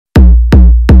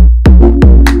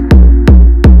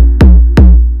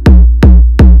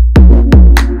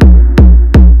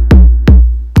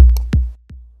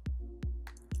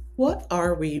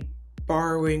we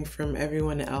borrowing from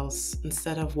everyone else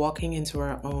instead of walking into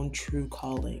our own true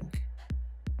calling?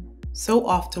 So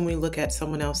often we look at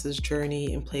someone else's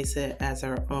journey and place it as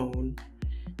our own.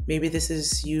 Maybe this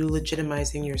is you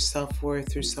legitimizing your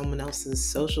self-worth through someone else's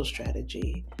social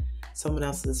strategy, someone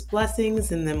else's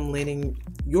blessings and them landing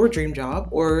your dream job,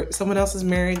 or someone else's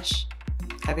marriage,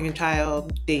 having a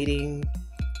child, dating,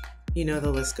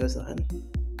 the list goes on.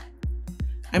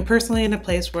 I'm personally in a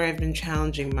place where I've been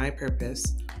challenging my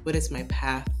purpose. What is my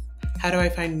path? How do I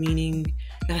find meaning?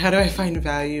 And how do I find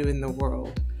value in the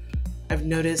world? I've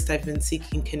noticed I've been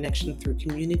seeking connection through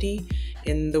community,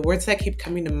 and the words that keep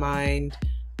coming to mind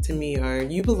to me are,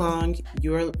 you belong,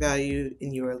 you are valued,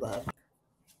 and you are loved.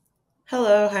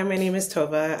 Hello, hi, my name is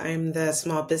Tovah. I'm the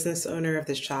small business owner of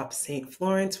the shop Saint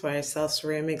Florence, where I sell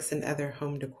ceramics and other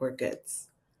home decor goods.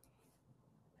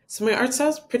 So my art style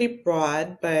is pretty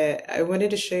broad, but I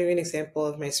wanted to show you an example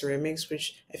of my ceramics,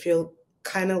 which I feel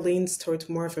kind of leans towards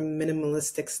more of a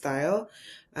minimalistic style.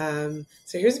 So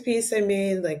here's a piece I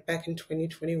made back in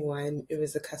 2021. It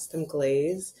was a custom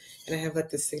glaze, and I have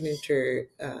the signature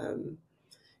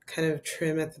kind of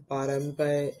trim at the bottom,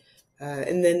 but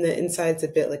and then the inside's a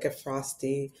bit like a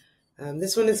frosty.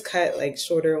 This one is cut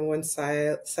shorter on one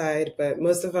side, but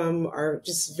most of them are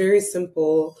just very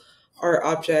simple art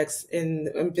objects, and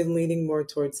I've been leaning more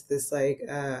towards this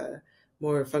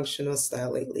more functional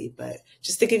style lately, but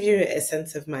just to give you a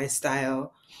sense of my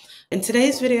style. In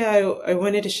today's video, I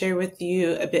wanted to share with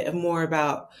you a bit more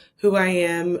about who I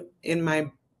am in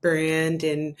my brand,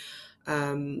 and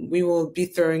we will be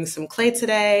throwing some clay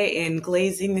today and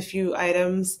glazing a few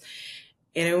items.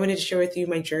 And I wanted to share with you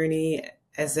my journey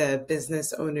as a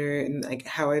business owner and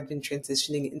how I've been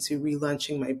transitioning into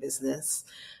relaunching my business.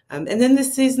 And then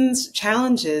this season's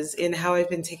challenges in how I've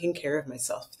been taking care of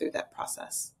myself through that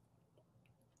process.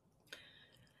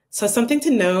 So something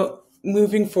to note,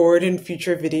 moving forward in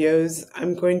future videos,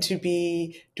 I'm going to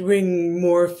be doing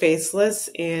more faceless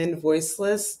and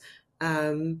voiceless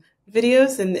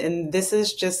videos. And this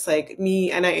is just me,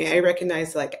 and I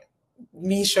recognize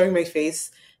me showing my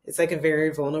face is a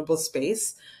very vulnerable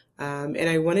space. And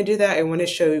I want to do that. I want to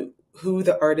show who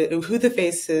the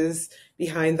face is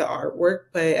behind the artwork,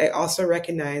 but I also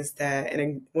recognize that, and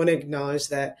I want to acknowledge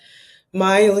that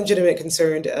my legitimate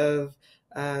concern of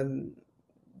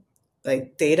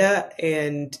data,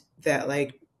 and that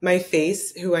my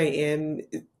face, who I am,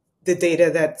 the data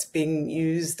that's being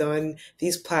used on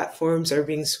these platforms are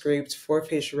being scraped for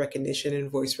facial recognition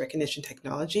and voice recognition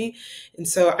technology. And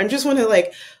so I just want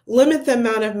to limit the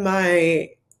amount of my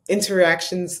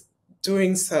interactions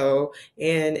doing so,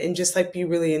 and just be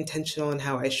really intentional in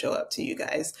how I show up to you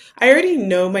guys. I already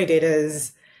know my data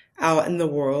is out in the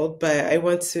world, but I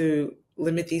want to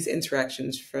limit these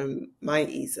interactions from my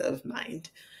ease of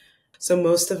mind. So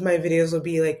most of my videos will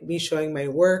be me showing my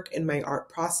work and my art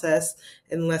process,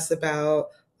 and less about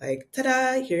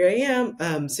ta-da, here I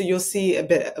am. So you'll see a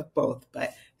bit of both,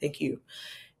 but thank you.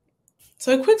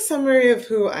 So a quick summary of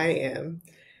who I am.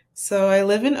 So I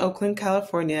live in Oakland,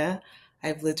 California.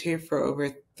 I've lived here for over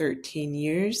 13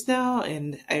 years now,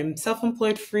 and I'm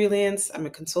self-employed freelance. I'm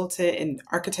a consultant in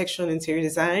architectural and interior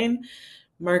design,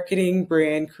 marketing,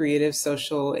 brand, creative,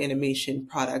 social, animation,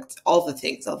 product, all the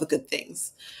things, all the good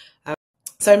things.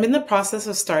 So I'm in the process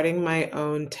of starting my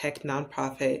own tech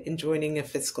nonprofit and joining a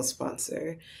fiscal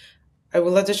sponsor. I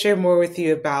would love to share more with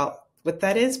you about what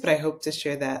that is, but I hope to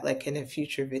share that in a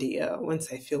future video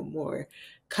once I feel more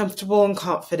comfortable and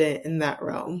confident in that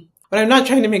realm. But I'm not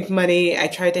trying to make money. I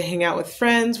try to hang out with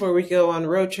friends where we go on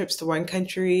road trips to wine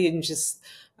country and just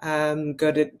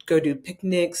go do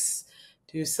picnics,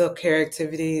 do self-care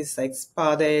activities like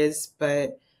spa days,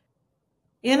 and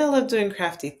I love doing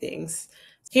crafty things.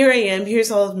 Here I am, here's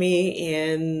all of me,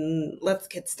 and let's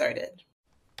get started.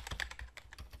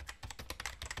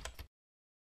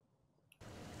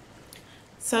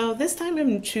 So this time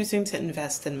I'm choosing to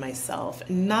invest in myself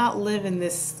and not live in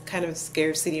this kind of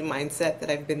scarcity mindset that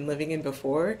I've been living in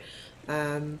before.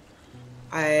 I'm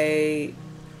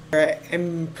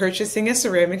purchasing a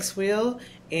ceramics wheel,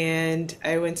 and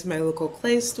I went to my local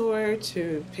clay store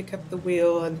to pick up the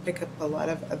wheel and pick up a lot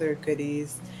of other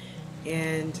goodies.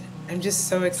 And I'm just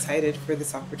so excited for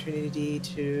this opportunity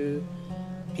to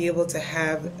be able to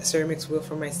have a ceramics wheel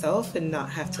for myself and not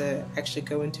have to actually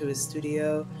go into a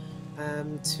studio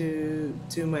to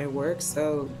do my work.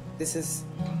 So this is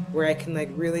where I can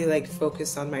really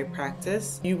focus on my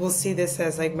practice. You will see this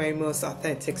as my most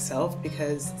authentic self,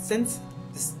 because since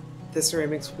the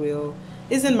ceramics wheel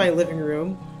is in my living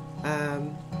room,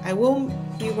 I will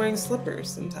be wearing slippers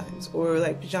sometimes, or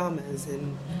pajamas,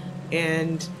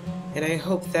 and I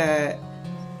hope that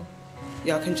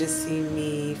y'all can just see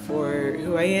me for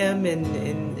who I am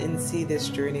and see this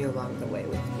journey along the way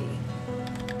with me.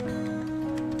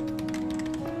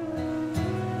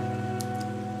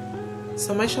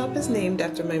 So my shop is named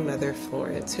after my mother,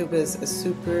 Florence, who was a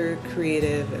super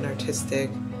creative and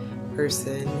artistic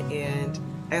person, and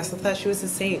I also thought she was a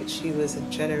saint. She was a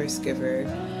generous giver,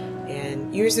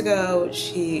 and years ago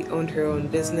she owned her own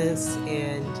business,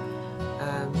 and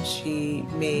she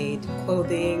made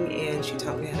clothing, and she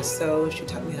taught me how to sew. She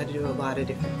taught me how to do a lot of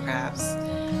different crafts,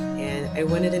 and I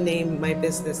wanted to name my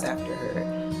business after her,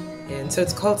 and so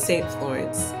it's called Saint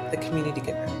Florence, the Community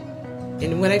Giver.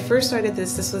 And when I first started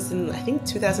this was in, I think,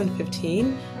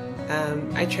 2015.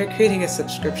 I tried creating a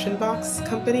subscription box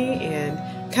company, and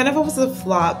kind of was a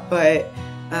flop, but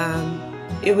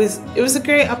it was a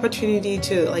great opportunity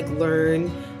to like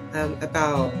learn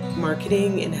about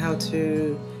marketing and how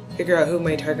to figure out who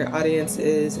my target audience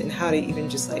is and how to even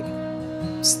just like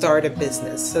start a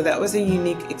business. So that was a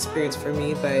unique experience for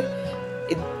me, but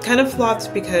it kind of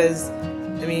flopped because,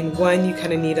 I mean, one, you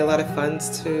kind of need a lot of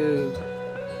funds to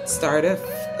start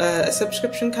a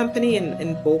subscription company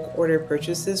and bulk order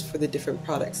purchases for the different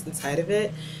products inside of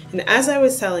it. And as I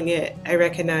was selling it, I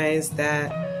recognized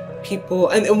that people,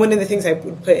 and one of the things I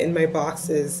would put in my box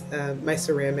is my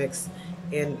ceramics,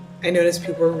 and I noticed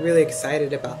people were really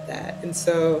excited about that. And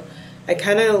so I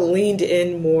kind of leaned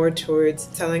in more towards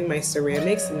selling my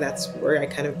ceramics, and that's where I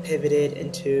kind of pivoted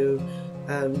into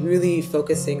really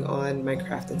focusing on my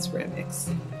craft and ceramics.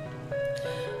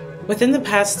 Within the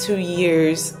past 2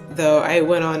 years, though, I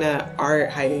went on an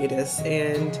art hiatus,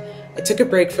 and I took a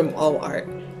break from all art,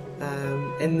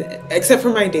 and except for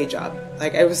my day job.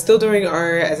 Like, I was still doing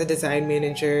art as a design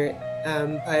manager,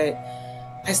 but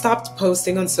I stopped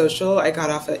posting on social. I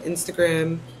got off of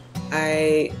Instagram.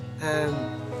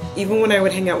 Even when I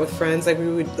would hang out with friends, like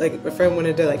a friend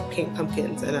wanted to like paint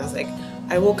pumpkins, and I was like,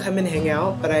 I will come and hang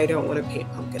out, but I don't want to paint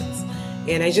pumpkins.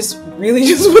 And I just really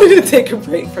wanted to take a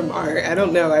break from art. I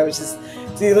don't know, I was just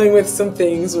dealing with some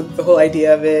things with the whole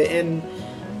idea of it. And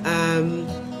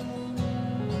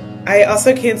I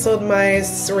also canceled my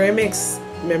ceramics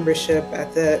membership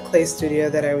at the clay studio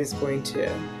that I was going to.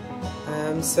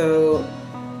 So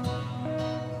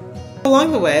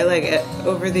along the way, like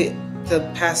over the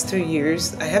past 2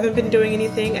 years, I haven't been doing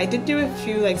anything. I did do a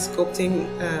few like sculpting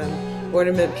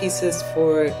ornament pieces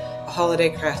for a holiday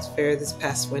craft fair this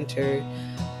past winter,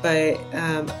 but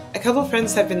a couple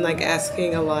friends have been like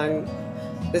asking along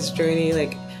this journey,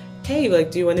 like, hey, like,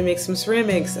 do you want to make some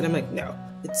ceramics? And I'm like, no,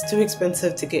 it's too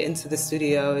expensive to get into the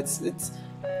studio. It's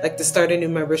like to start a new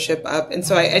membership up. And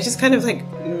so I just kind of like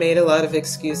made a lot of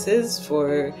excuses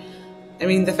for, I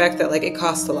mean, the fact that like it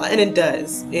costs a lot, and it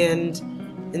does.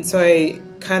 And so I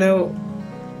kind of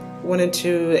wanted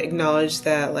to acknowledge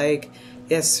that, like,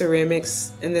 yes,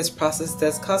 ceramics in this process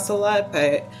does cost a lot,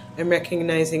 but I'm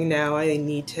recognizing now I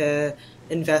need to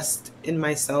invest in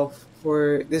myself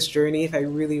for this journey if I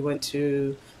really want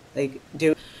to like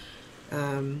do.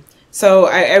 So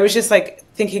I was just like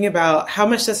thinking about how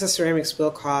much does a ceramics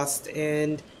wheel cost,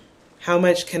 and how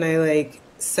much can I like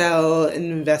sell and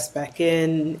invest back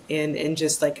in, and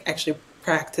just like actually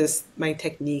practice my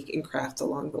technique and craft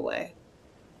along the way.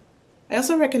 I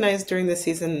also recognized during this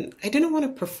season, I didn't want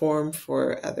to perform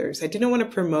for others. I didn't want to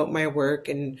promote my work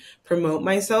and promote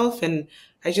myself, and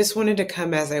I just wanted to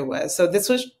come as I was. So this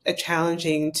was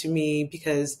challenging to me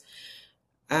because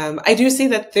I do see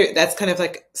that that's kind of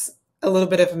like a little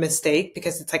bit of a mistake,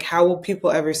 because it's like, how will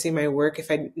people ever see my work if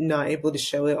I'm not able to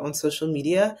show it on social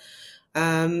media?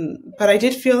 But I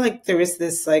did feel like there was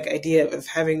this like idea of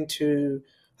having to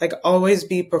like always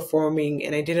be performing,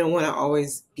 and I didn't want to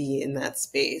always be in that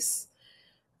space.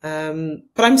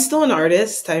 But I'm still an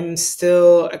artist. I'm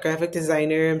still a graphic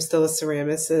designer. I'm still a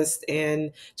ceramicist.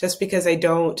 And just because I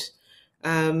don't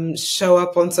show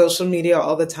up on social media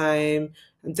all the time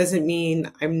doesn't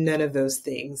mean I'm none of those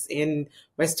things. And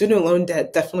my student loan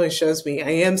debt definitely shows me I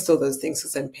am still those things,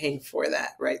 because I'm paying for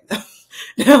that right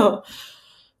now.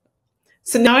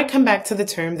 So now I come back to the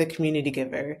term the community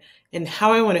giver and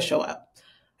how I want to show up.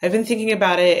 I've been thinking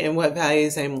about it and what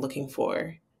values I'm looking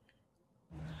for.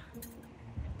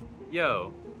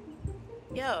 Yo.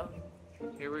 Yo.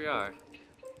 Here we are.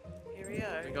 Here we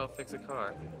are. We gonna fix a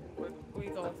car. We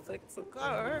gonna fix a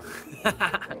car.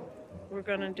 We're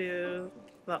gonna do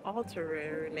the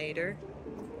alternator,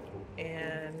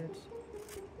 and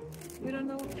we don't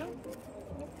know what we're doing.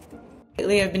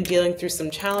 Lately, I've been dealing through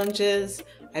some challenges.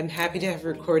 I'm happy to have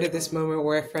recorded this moment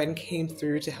where a friend came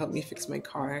through to help me fix my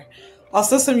car.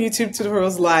 Also, some YouTube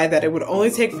tutorials lie that it would only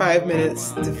take 5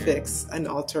 minutes to fix an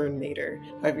alternator,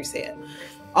 however you say it.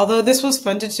 Although this was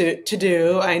fun to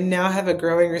do, I now have a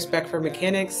growing respect for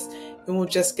mechanics and will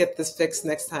just get this fixed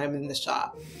next time in the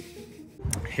shop.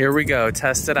 Here we go,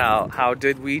 test it out. How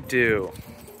did we do?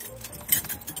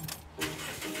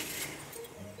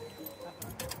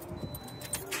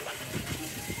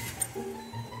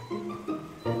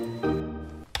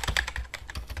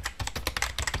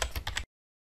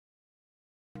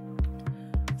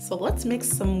 So let's mix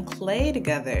some clay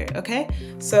together, okay?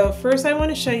 So first I want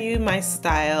to show you my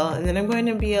style, and then I'm going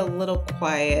to be a little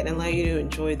quiet and allow you to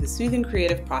enjoy the soothing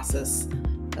creative process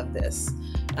of this.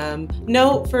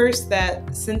 Note first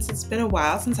that since it's been a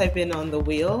while since I've been on the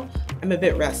wheel, I'm a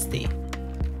bit rusty.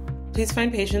 Please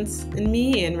find patience in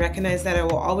me and recognize that I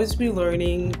will always be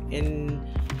learning and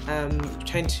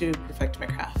trying to perfect my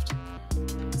craft.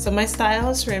 So my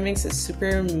style of ceramics is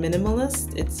super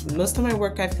minimalist. Most of my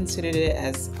work I've considered it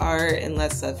as art and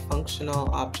less of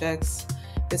functional objects.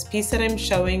 This piece that I'm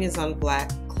showing is on black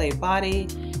clay body,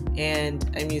 and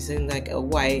I'm using like a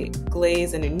white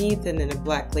glaze underneath and then a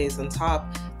black glaze on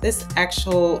top. This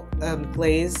actual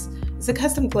glaze is a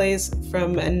custom glaze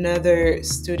from another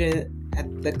student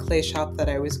at the clay shop that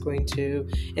I was going to.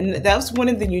 And that was one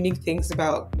of the unique things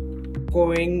about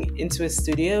going into a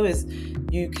studio is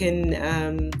you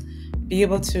can be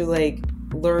able to like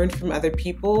learn from other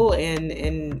people,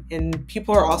 and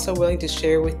people are also willing to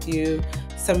share with you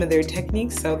some of their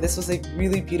techniques. So this was a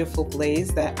really beautiful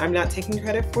glaze that I'm not taking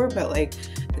credit for, but like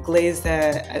the glaze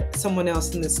that someone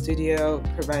else in the studio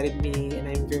provided me, and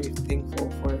I'm very thankful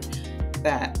for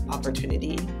that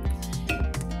opportunity.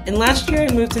 And last year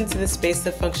I moved into the space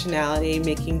of functionality,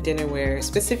 making dinnerware,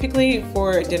 specifically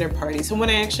for a dinner party. So when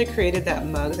I actually created that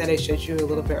mug that I showed you a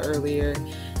little bit earlier,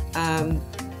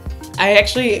 I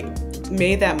actually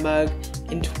made that mug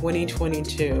in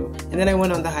 2022, and then I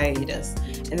went on the hiatus.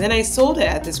 And then I sold it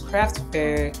at this craft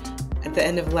fair at the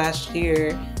end of last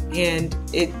year, and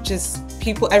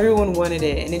everyone wanted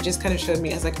it, and it just kind of showed me,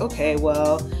 I was like, okay,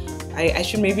 well, I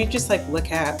should maybe just like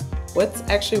look at what's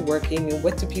actually working and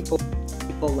what do people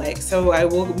like. So I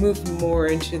will move more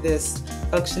into this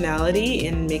functionality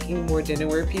in making more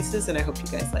dinnerware pieces, and I hope you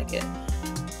guys like it.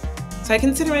 So I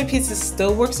consider my pieces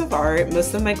still works of art.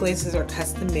 Most of my glazes are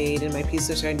custom made, and my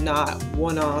pieces are not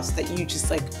one-offs that you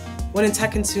just like want to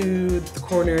tuck into the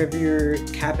corner of your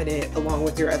cabinet along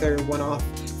with your other one-off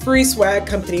free swag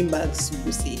company mugs you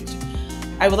received.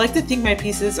 I would like to think my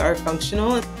pieces are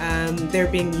functional. They're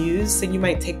being used, so you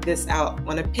might take this out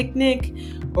on a picnic,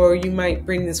 or you might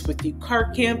bring this with you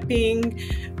car camping,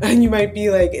 and you might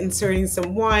be like inserting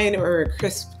some wine or a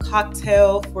crisp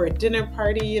cocktail for a dinner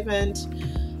party event.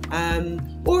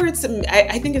 Or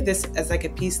I think of this as like a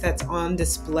piece that's on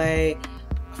display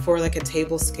for like a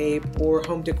tablescape or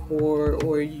home decor,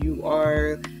 or you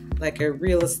are like a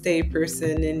real estate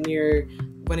person and you're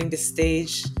wanting to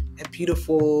stage a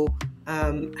beautiful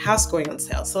house going on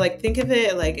sale. So like think of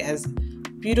it like as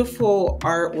beautiful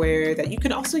artware that you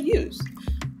can also use.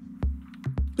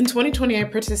 In 2020, I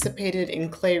participated in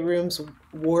Clayroom's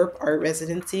Warp Art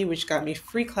Residency, which got me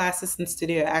free classes and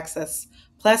studio access,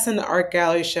 plus an art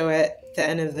gallery show at the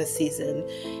end of the season.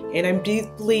 And I'm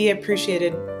deeply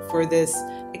appreciated for this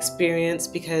experience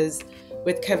because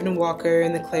with Kevin Walker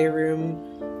and the Clayroom,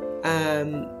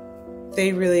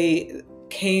 they really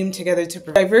came together to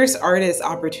provide diverse artists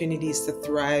opportunities to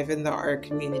thrive in the art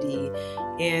community.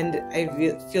 And I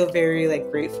feel very like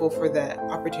grateful for the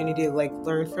opportunity to like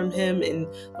learn from him and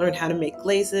learn how to make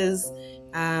glazes.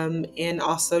 And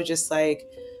also just like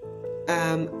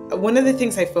one of the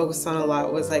things I focused on a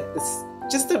lot was like this,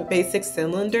 just a basic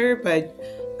cylinder, but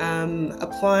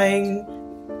applying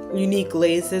unique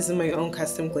glazes and my own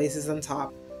custom glazes on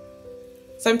top.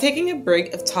 So I'm taking a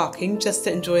break of talking just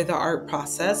to enjoy the art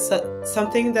process. So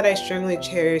something that I strongly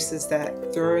cherish is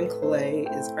that throwing clay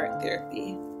is art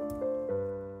therapy.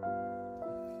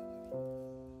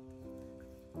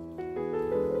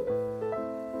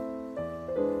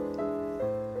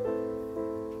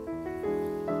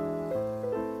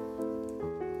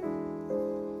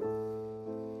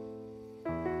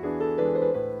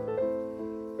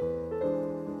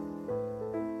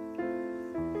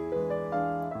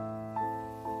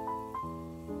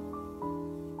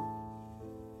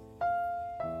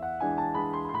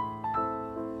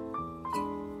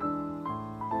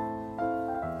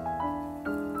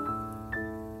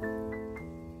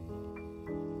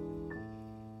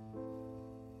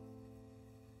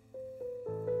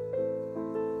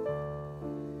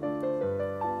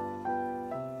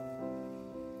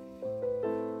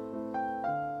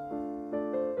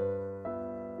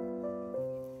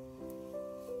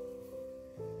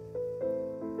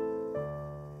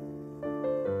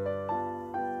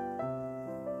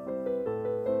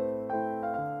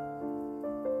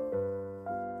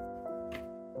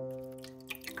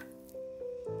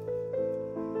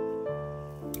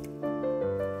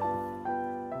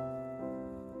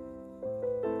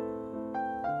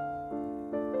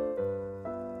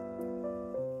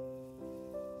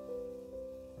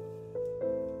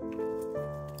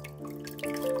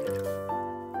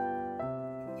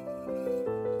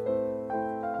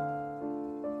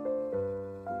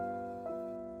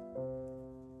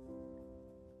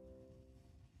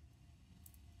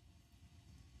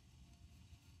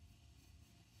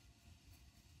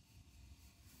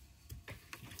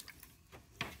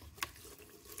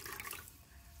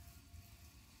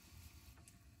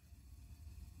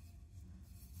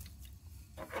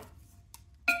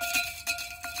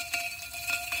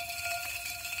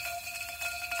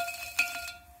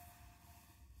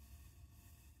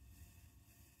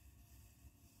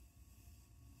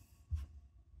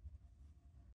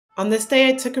 On this day,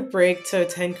 I took a break to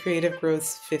attend Creative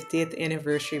Growth's 50th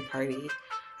anniversary party.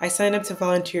 I signed up to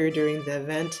volunteer during the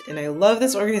event, and I love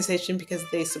this organization because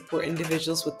they support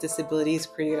individuals with disabilities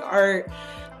creating art.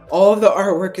 All of the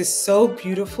artwork is so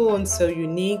beautiful and so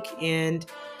unique, and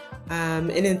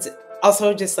it's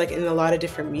also just like in a lot of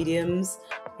different mediums.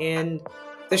 And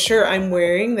the shirt I'm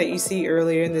wearing that you see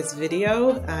earlier in this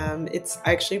video,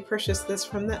 I actually purchased this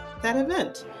from that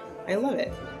event. I love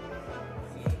it.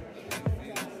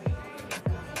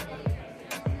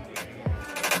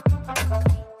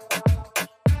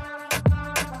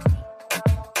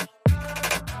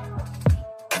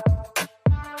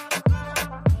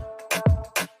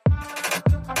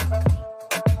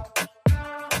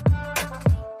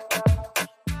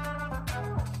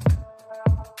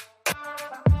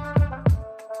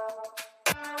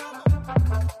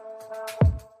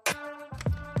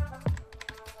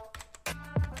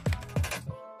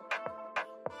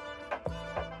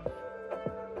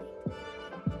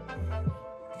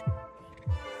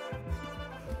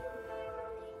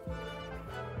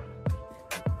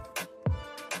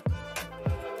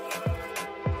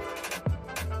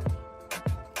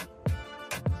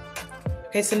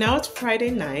 Okay, so now it's Friday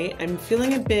night. I'm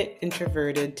feeling a bit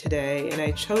introverted today, and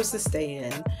I chose to stay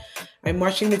in. I'm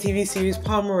watching the TV series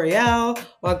Palm Royale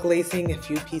while glazing a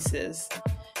few pieces.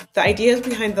 The ideas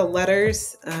behind the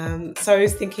letters, so I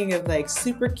was thinking of like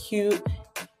super cute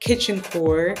kitchen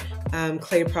core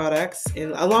clay products,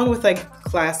 and along with like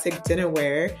classic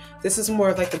dinnerware. This is more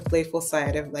of like the playful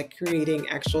side of like creating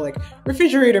actual like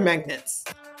refrigerator magnets.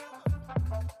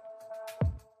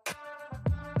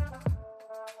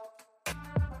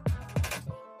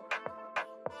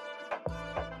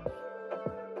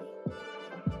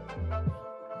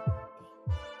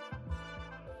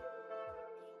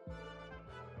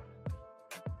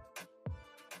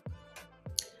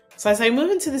 So as I move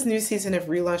into this new season of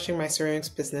relaunching my ceramics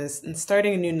business and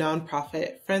starting a new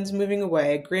nonprofit, friends moving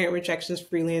away, grant rejections,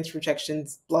 freelance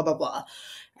rejections, blah, blah, blah,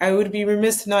 I would be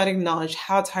remiss to not acknowledge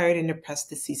how tired and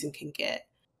depressed this season can get.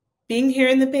 Being here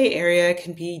in the Bay Area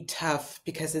can be tough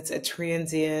because it's a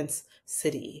transient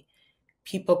city.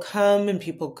 People come and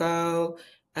people go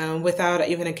without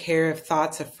even a care of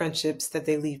thoughts of friendships that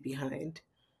they leave behind.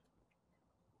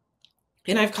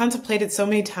 And I've contemplated so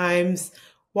many times,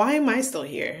 why am I still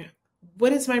here?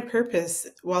 What is my purpose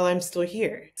while I'm still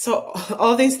here? So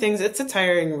all these things, it's a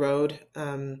tiring road,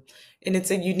 and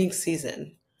it's a unique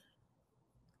season.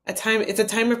 It's a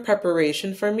time of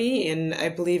preparation for me, and I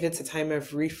believe it's a time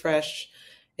of refresh.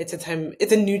 It's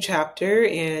a new chapter,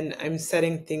 and I'm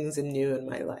setting things anew in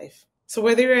my life. So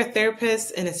whether you're a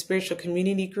therapist in a spiritual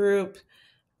community group,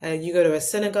 you go to a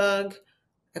synagogue,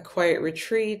 a quiet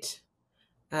retreat,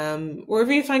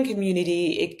 wherever you find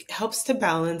community, it helps to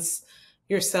balance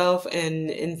yourself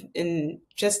and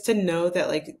just to know that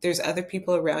like there's other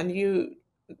people around you,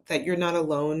 that you're not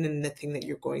alone in the thing that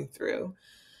you're going through.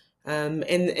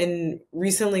 And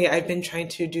recently I've been trying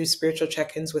to do spiritual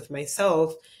check-ins with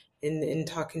myself in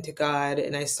talking to God,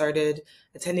 and I started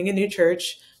attending a new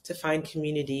church to find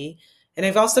community. And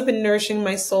I've also been nourishing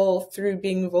my soul through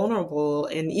being vulnerable,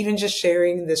 and even just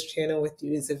sharing this channel with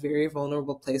you is a very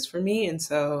vulnerable place for me. And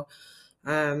so,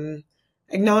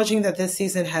 acknowledging that this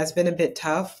season has been a bit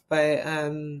tough, but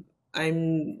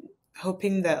I'm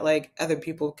hoping that like other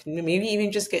people can maybe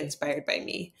even just get inspired by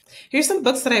me. Here's some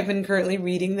books that I've been currently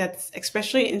reading that's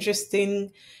especially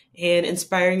interesting and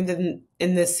inspiring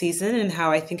in this season, and how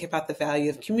I think about the value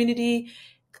of community,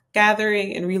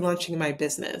 gathering, and relaunching my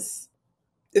business.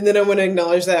 And then I want to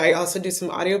acknowledge that I also do some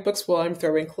audiobooks while I'm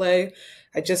throwing clay.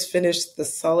 I just finished The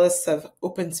Solace of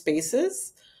Open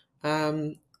Spaces.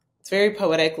 It's very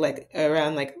poetic, like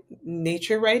around like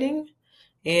nature writing.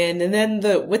 And then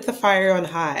With the Fire on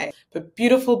High, but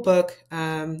beautiful book.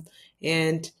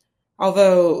 And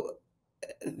although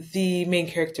the main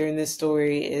character in this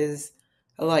story is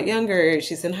a lot younger,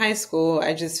 she's in high school,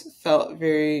 I just felt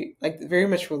very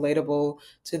much relatable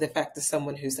to the fact of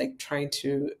someone who's like trying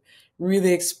to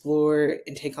really explore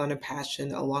and take on a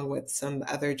passion along with some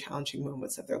other challenging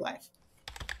moments of their life.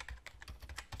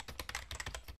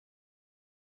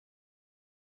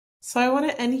 So I want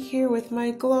to end here with my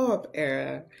glow up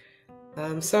era.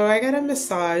 So I got a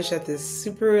massage at this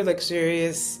super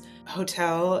luxurious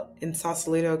hotel in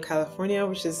Sausalito, California,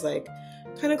 which is like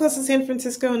kind of close to San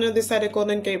Francisco on the other side of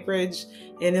Golden Gate Bridge.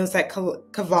 And it was at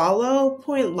Cavallo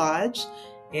Point Lodge.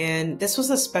 And this was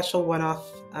a special one-off,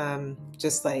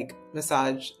 just like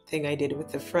massage thing I did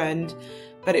with a friend.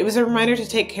 But it was a reminder to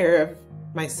take care of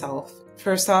myself.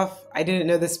 First off, I didn't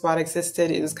know this spot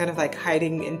existed. It was kind of like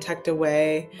hiding and tucked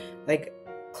away, like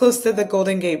close to the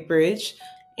Golden Gate Bridge.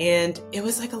 And it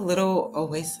was like a little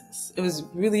oasis. It was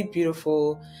really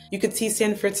beautiful. You could see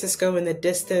San Francisco in the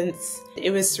distance.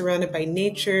 It was surrounded by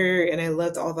nature, and I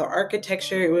loved all the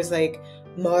architecture. It was like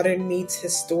modern meets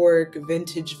historic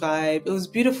vintage vibe. It was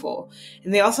beautiful.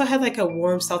 And they also had like a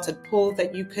warm salted pool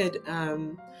that you could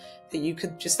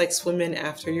just like swim in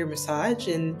after your massage.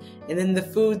 And then the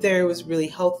food there was really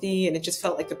healthy, and it just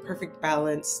felt like the perfect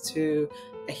balance to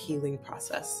a healing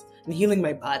process and healing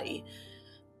my body.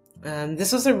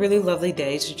 This was a really lovely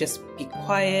day to just be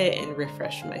quiet and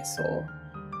refresh my soul.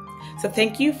 So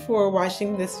thank you for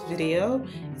watching this video.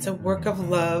 It's a work of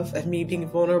love, of me being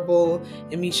vulnerable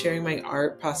and me sharing my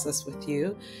art process with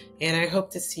you. And I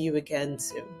hope to see you again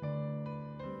soon.